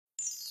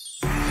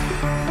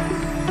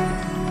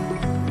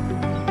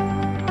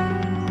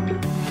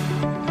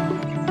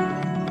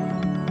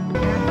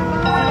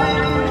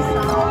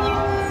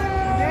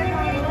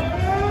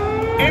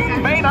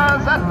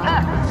Invaders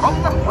attack from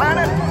the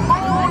planet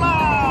Moolah!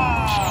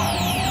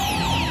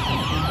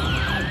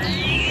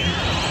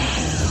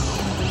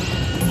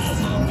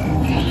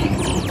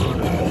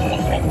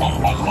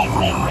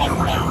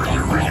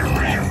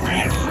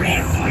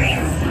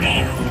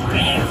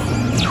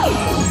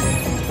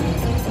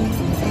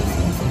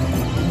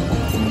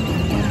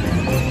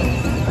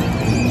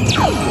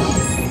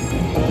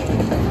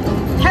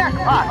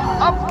 Jackpot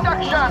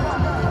abduction!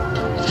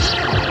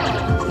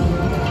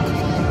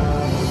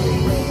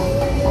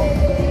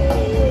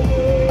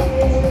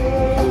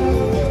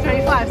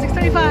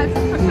 635.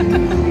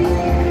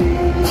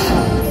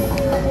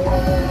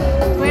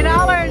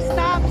 $20.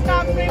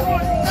 Stop, 3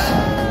 more.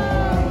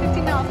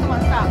 $15. Come on,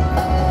 stop.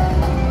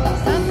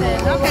 Something.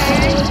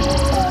 Okay.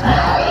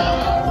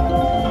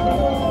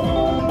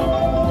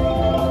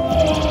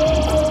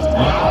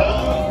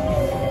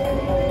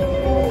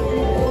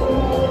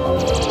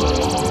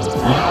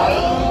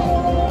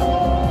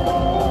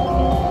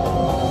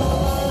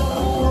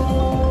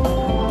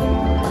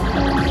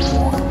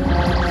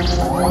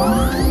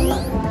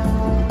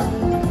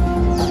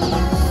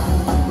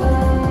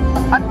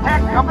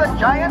 Attack of the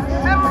giant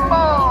symbol!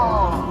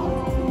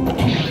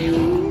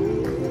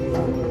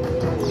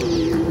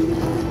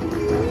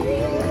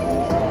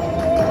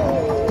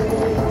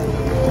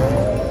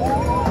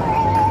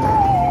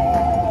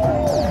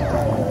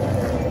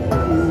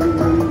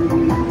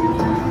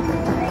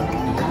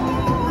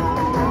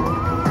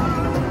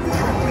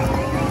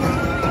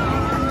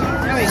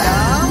 There we go.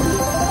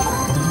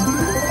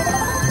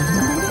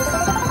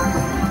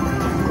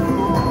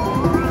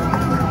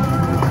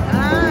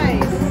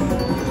 Nice.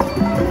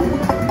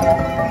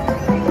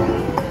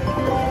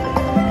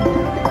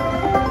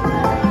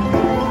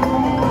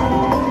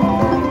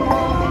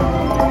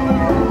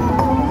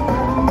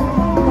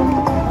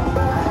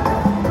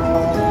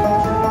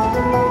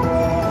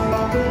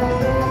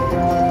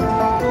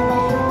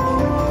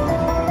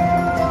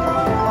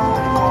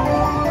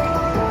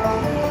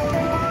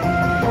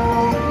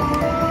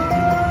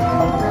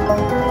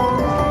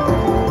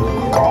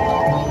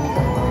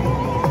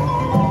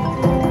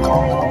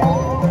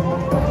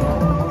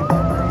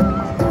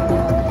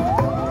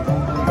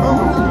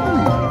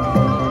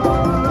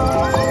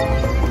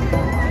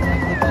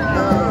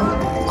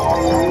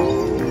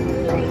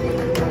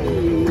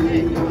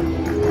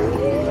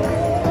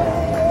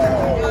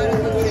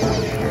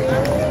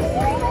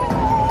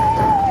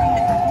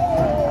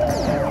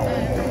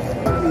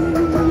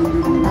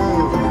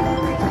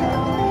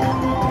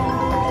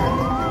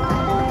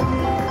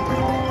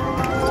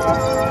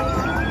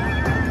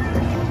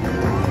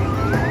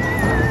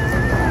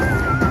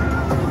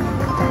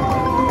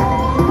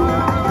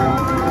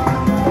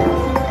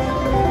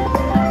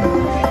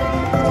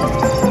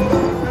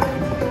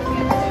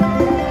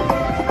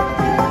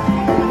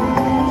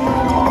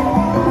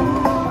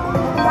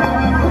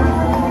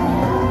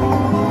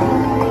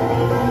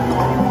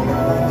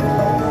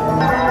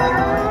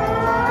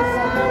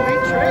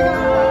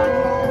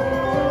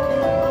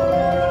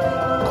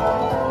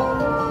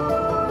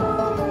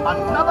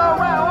 Another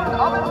round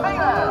of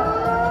Invaders!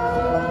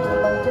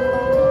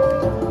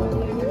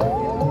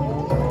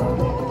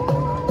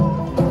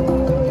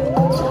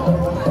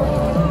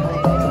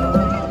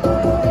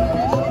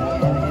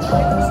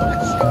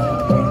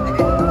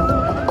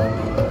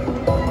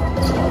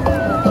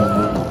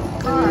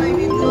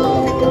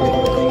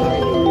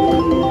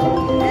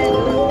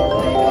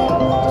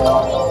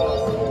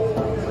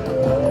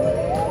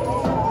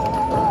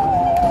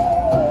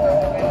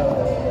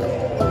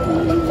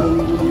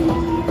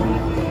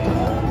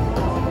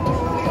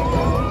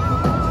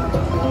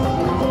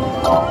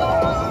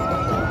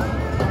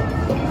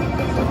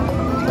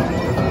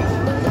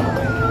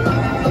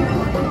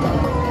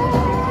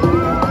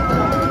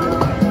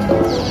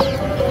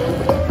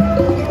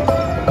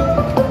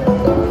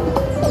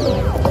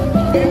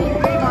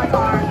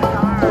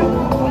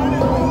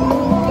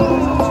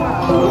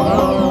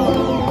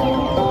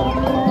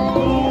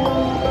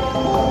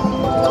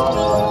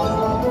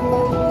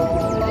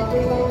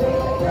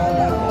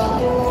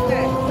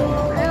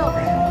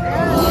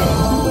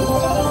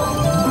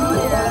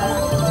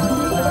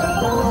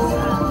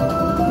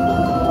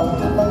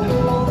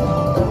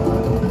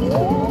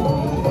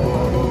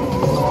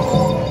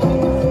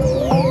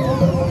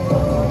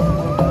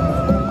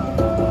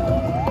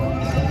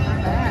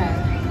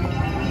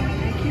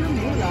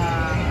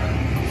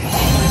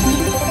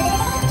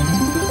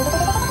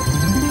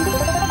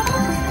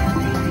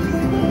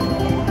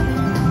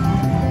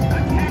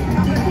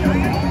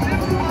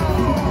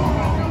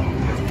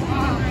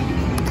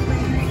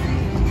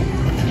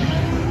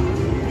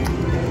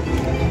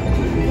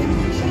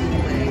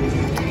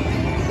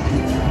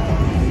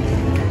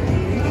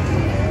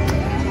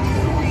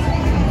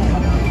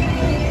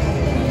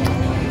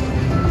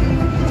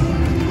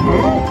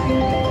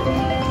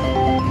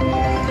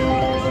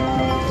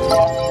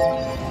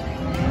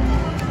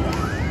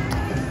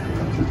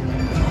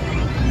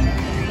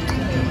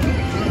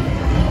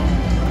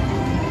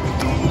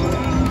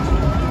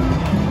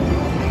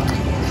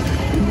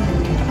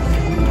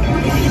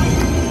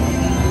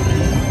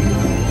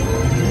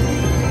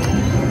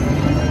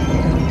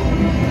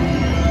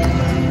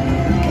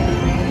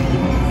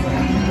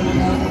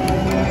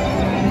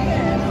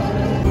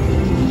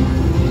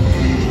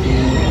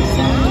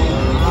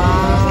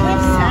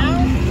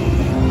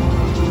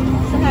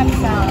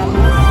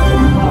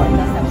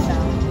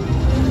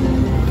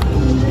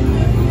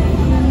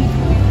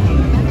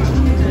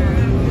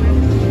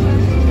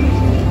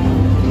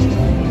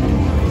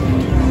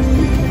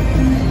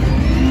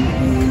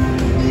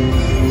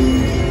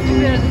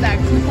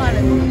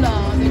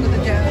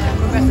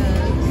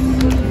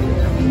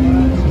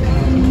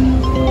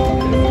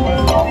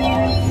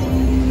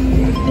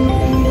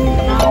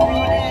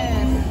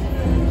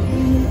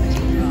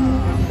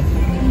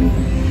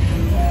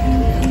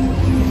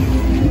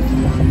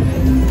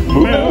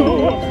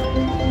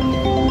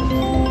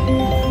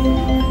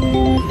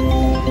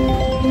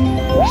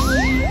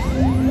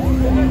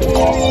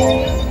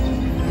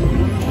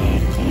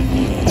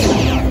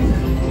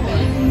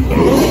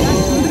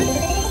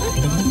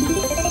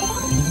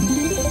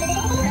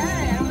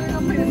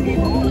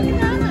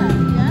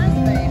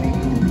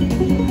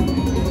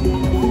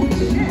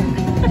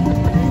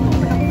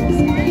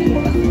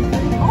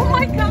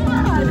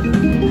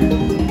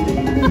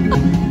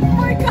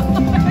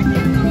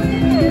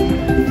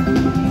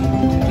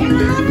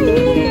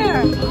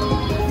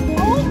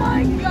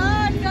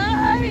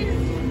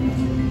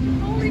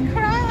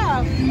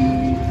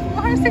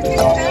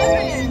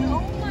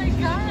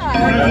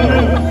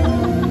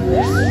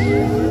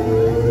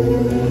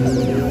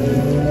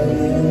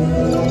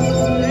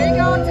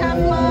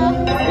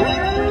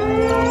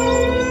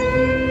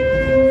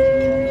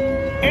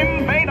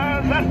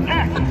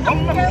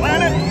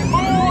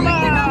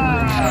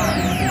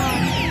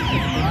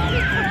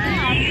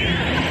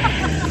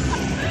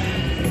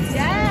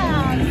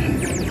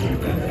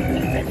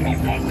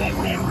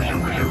 Thanks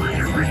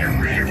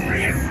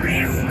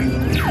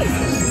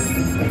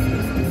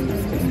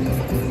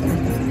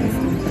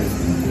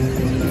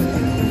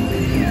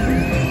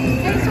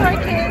for our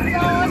kids.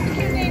 Oh, it's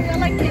cute names. I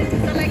like kids. I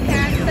like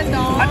cats and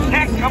dogs.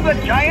 Attack of the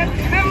giant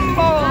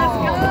cymbal. Let's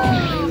go.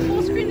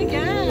 Full screen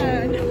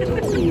again.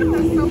 That's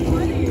so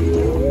funny.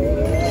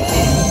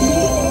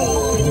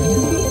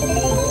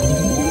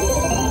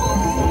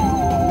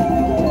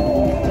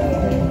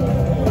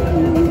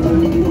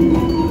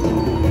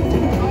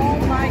 Oh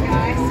my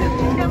gosh. I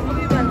can't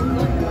believe I'm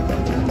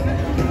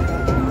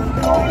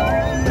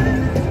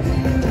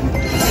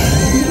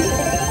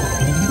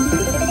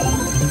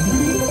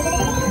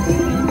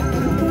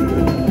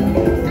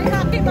Hey,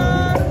 Happy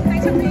Mom.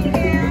 Thanks for being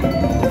here.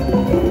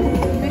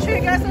 Make sure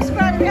you guys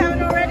subscribe if you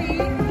haven't already.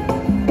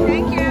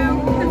 Thank you.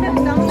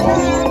 Thumbs it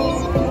up.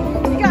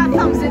 You gotta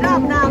thumbs it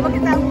up now. Look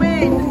at that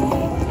win.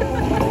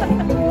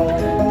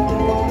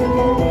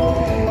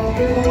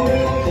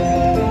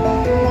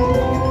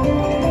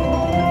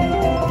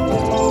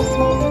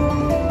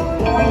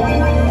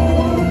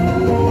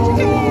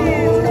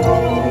 Chickens,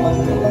 come on.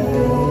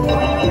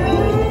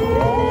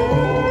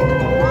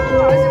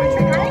 Oh, is it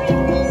retreat right?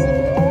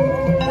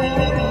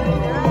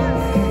 Yes.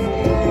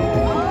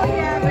 Oh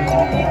yeah,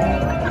 baby.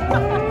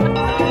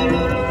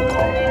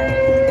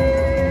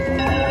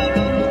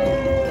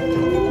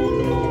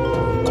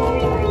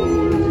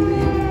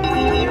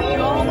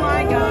 Oh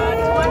my God,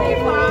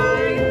 25.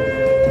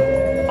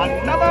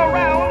 Another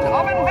round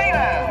of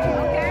Invaders.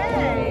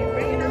 Okay,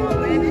 bring it on,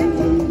 baby.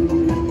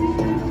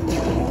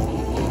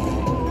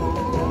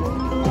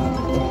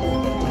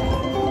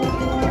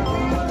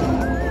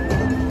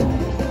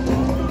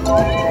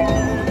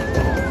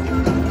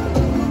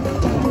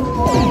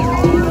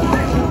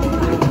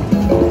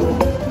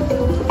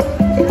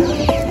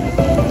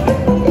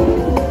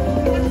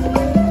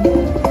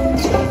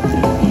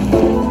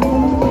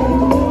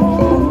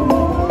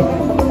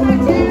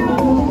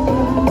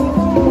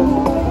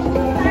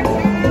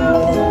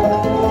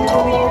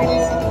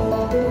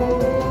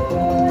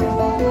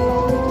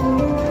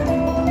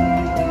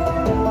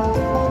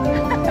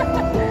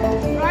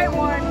 Right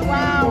one.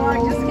 Wow, I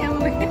just can't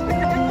believe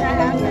that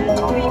happened.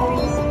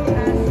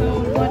 That's so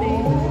funny.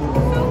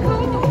 So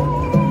cool.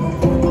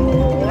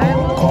 I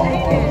will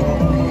take it.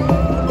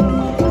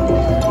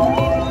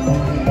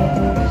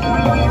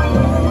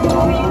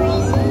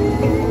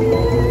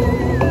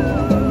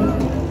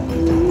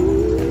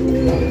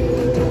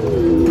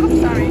 I'm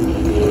sorry.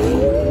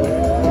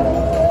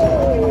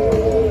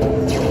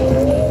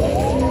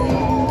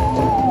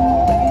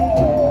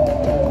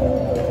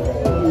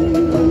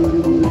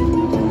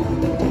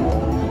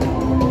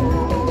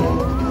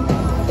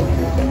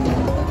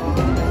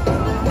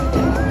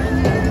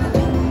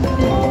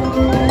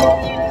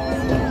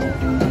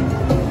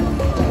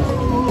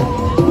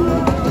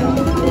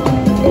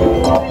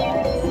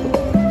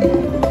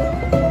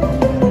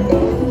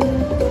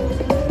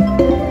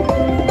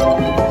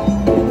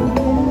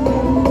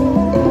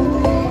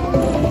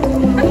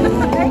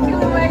 Thank you,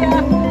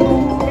 Luella.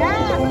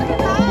 Yes, look at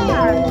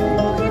that.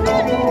 Look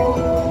at it.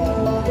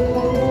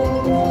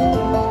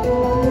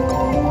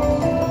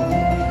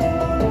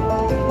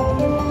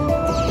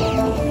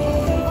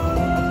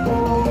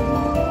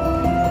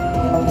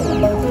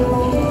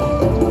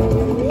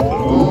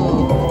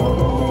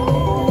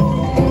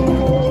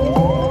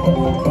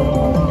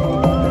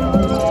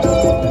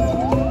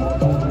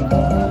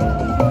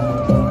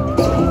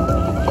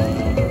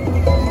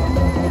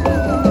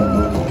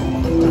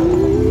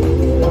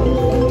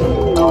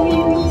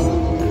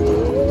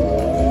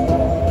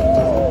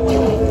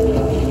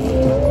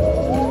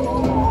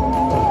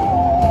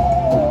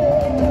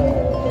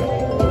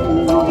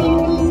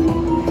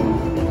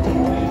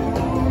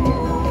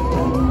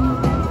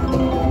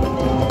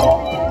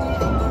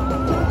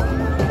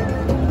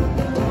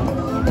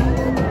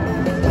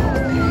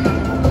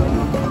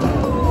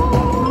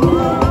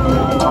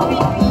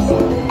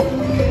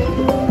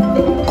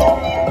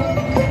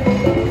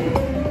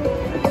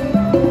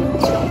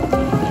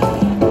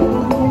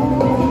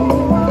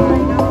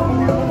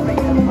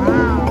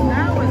 Wow,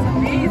 that was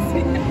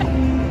amazing.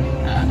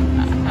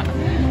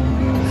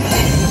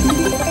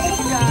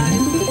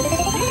 Guys,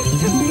 these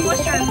two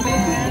pushers,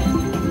 man.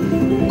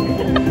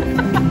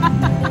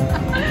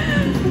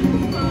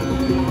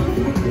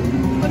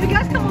 Well, if you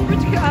guys come over to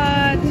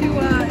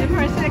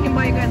Empire City, I can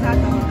buy you guys hot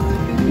dogs.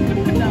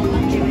 No,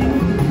 I'm kidding.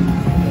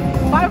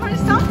 500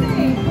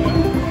 something.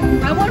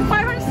 I won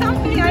 500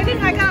 something. I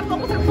think I got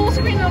almost a full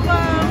screen of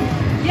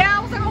yeah, I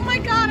was like, oh my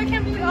God, I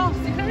can't believe. Oh,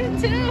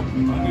 602.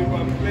 And if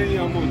I'm playing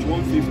how much?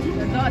 150?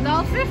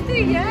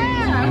 $1.50, yeah.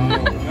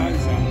 Oh,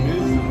 that's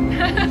amazing.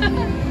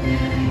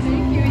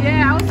 Thank you.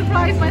 Yeah, I was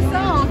surprised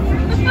myself.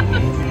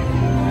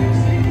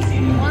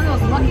 One of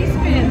those lucky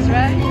spins,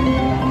 right?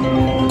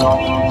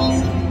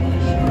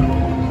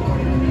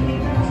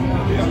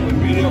 They have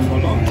been here for a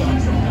long time.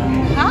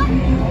 Huh?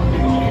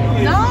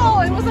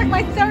 No, it was like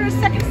my third or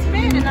second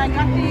spin, and I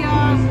got the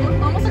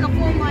almost like a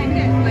full line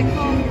hit, like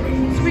full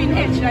screen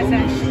hit, should I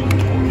say?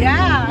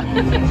 Yeah.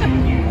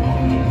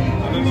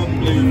 And then are not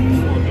playing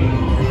before.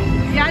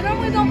 Yeah, I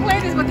normally don't play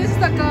this, but this is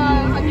like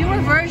a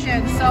newer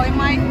version, so it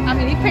might, I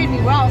mean, he paid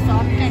me well, so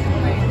I can't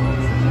complain.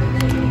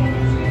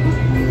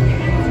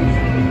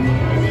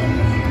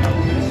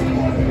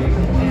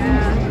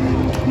 Yeah.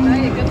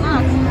 Hey, good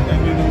luck. Let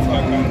me know if I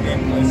can get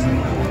blessing.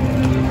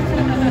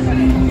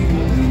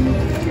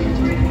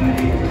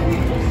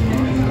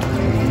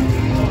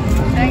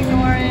 Thanks,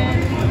 Lauren.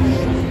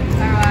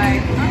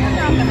 Alright.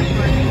 I'm gonna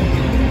put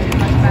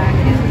much back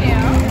in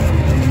here.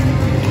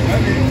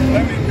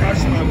 Let me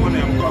cash my money.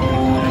 I'm coming.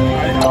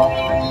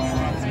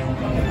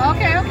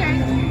 Okay, okay.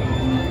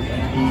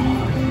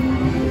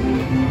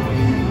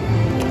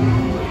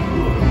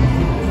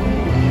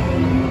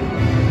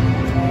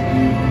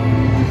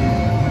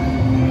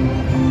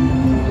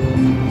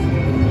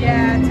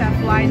 Yeah, tough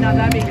flight. No,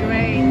 that'd be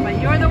great. But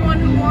you're the one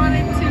who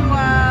wanted to,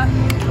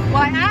 well,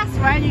 I asked,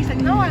 right? And you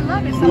said, no, I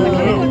love it. So I'm like,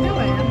 let me go do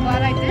it. I'm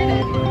glad I did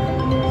it.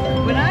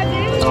 But I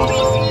did.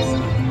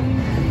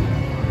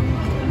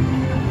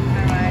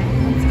 Alright.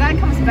 When this guy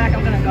comes back,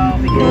 I'm gonna go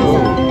because,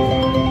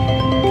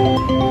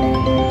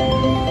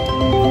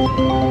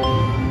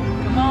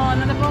 come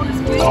on, another bonus,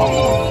 please.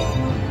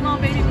 Come on,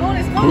 baby,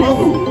 bonus, bonus.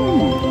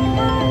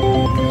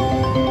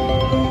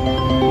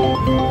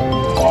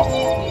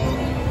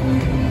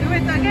 Do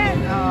it again.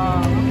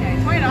 Oh, okay,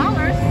 $20.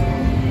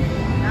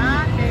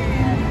 Not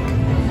bad.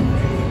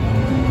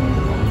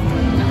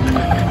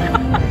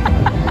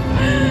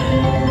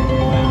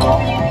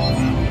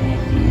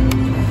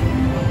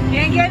 You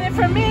ain't getting it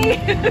from me,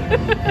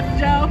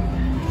 Joe.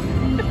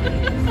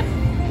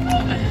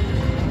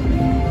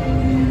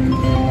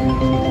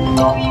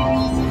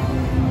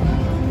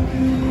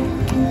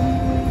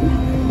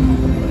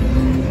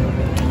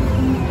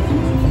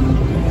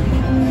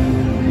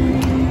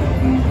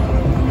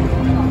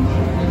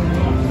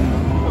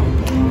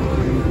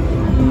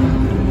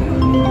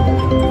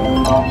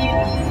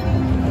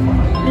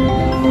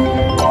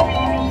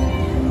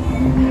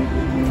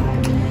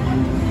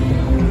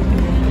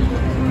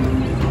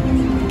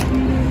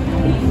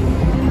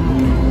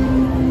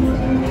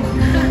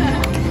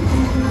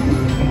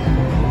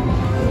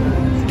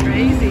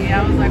 I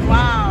was like,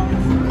 wow.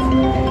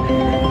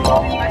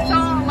 I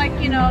saw, like,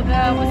 you know,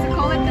 the, what's it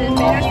called, the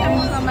Invaders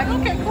symbols. I'm like,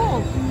 okay,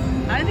 cool.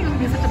 I didn't think it was going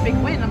to be such a big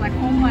win. I'm like,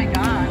 oh my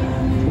god.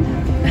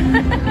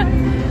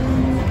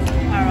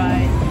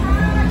 Alright.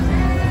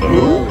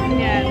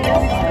 Yeah,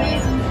 this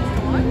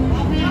one.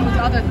 What was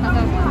the other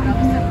one, the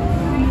other symbol?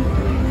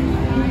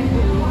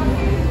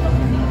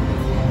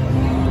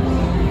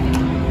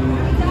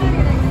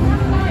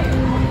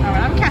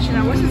 Alright, I'm cashing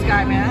out. Where's this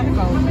guy, man? I have to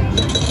go.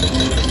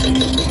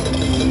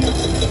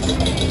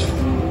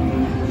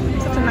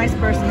 Such a nice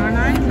person, aren't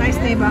I? Nice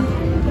neighbor.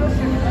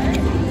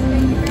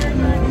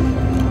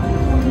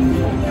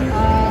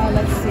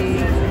 Let's see.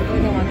 We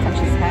don't want to touch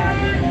his hat.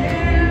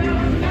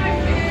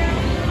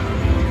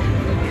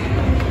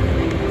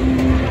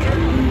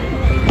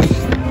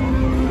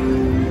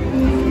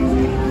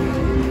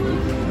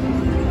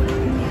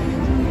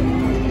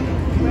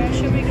 Where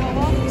should we go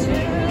up to?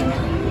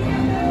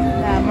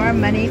 More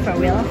money for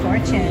Wheel of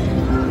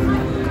Fortune.